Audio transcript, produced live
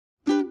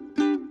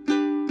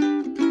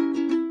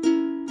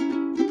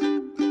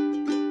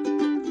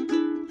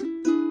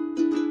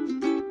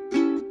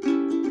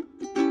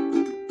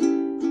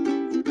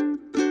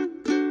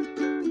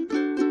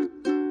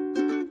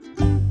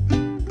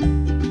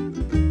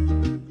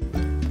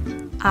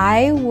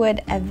I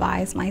would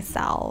advise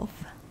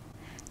myself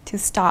to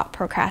stop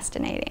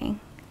procrastinating.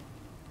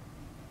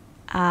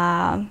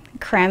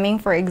 Cramming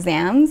for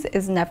exams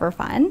is never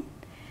fun,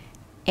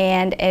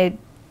 and it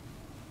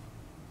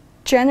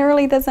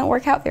generally doesn't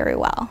work out very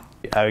well.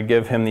 I would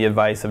give him the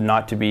advice of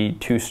not to be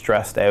too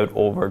stressed out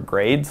over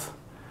grades.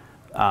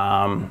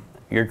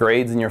 Your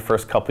grades in your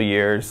first couple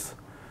years,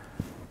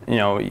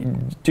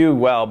 do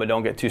well, but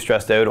don't get too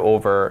stressed out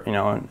over,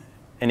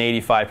 an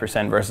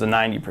 85% versus a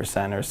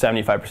 90% or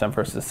 75%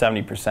 versus a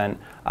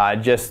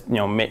 70%. Just,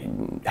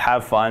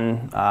 have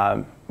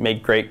fun,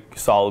 make great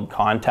solid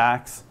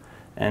contacts,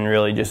 and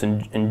really just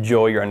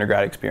enjoy your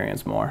undergrad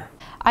experience more.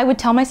 I would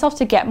tell myself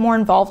to get more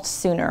involved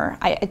sooner.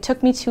 It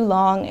took me too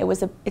long.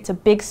 It's a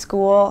big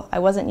school. I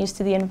wasn't used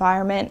to the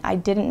environment. I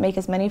didn't make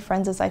as many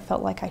friends as I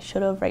felt like I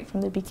should have right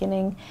from the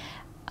beginning.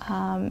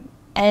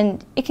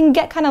 And it can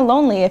get kind of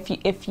lonely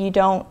if you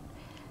don't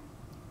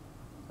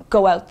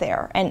go out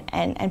there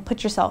and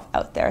put yourself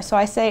out there. So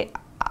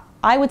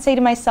I would say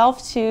to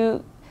myself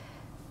to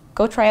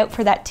go try out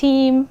for that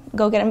team,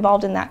 go get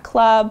involved in that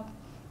club,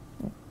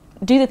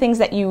 do the things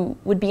that you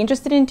would be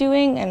interested in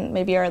doing and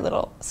maybe are a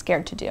little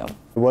scared to do.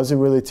 It wasn't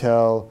really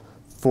till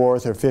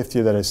 4th or 5th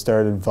year that I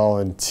started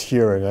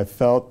volunteering. I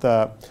felt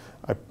that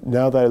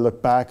now that I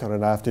look back on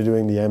it after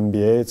doing the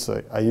MBA, it's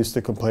like I used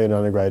to complain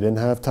undergrad I didn't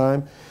have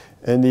time.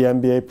 In the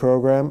MBA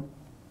program,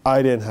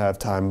 I didn't have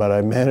time, but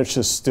I managed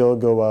to still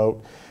go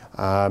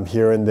out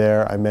here and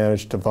there. I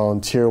managed to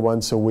volunteer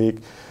once a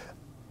week.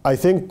 I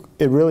think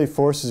it really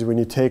forces you, when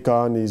you take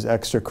on these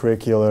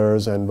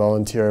extracurriculars and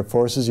volunteer, it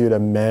forces you to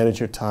manage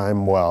your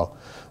time well.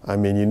 I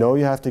mean, you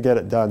have to get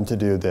it done to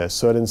do this,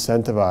 so it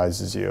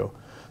incentivizes you.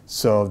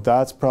 So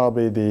that's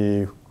probably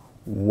the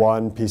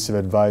one piece of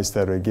advice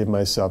that I would give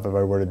myself if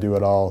I were to do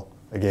it all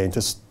again,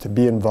 just to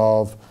be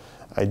involved,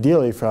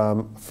 ideally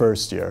from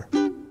first year.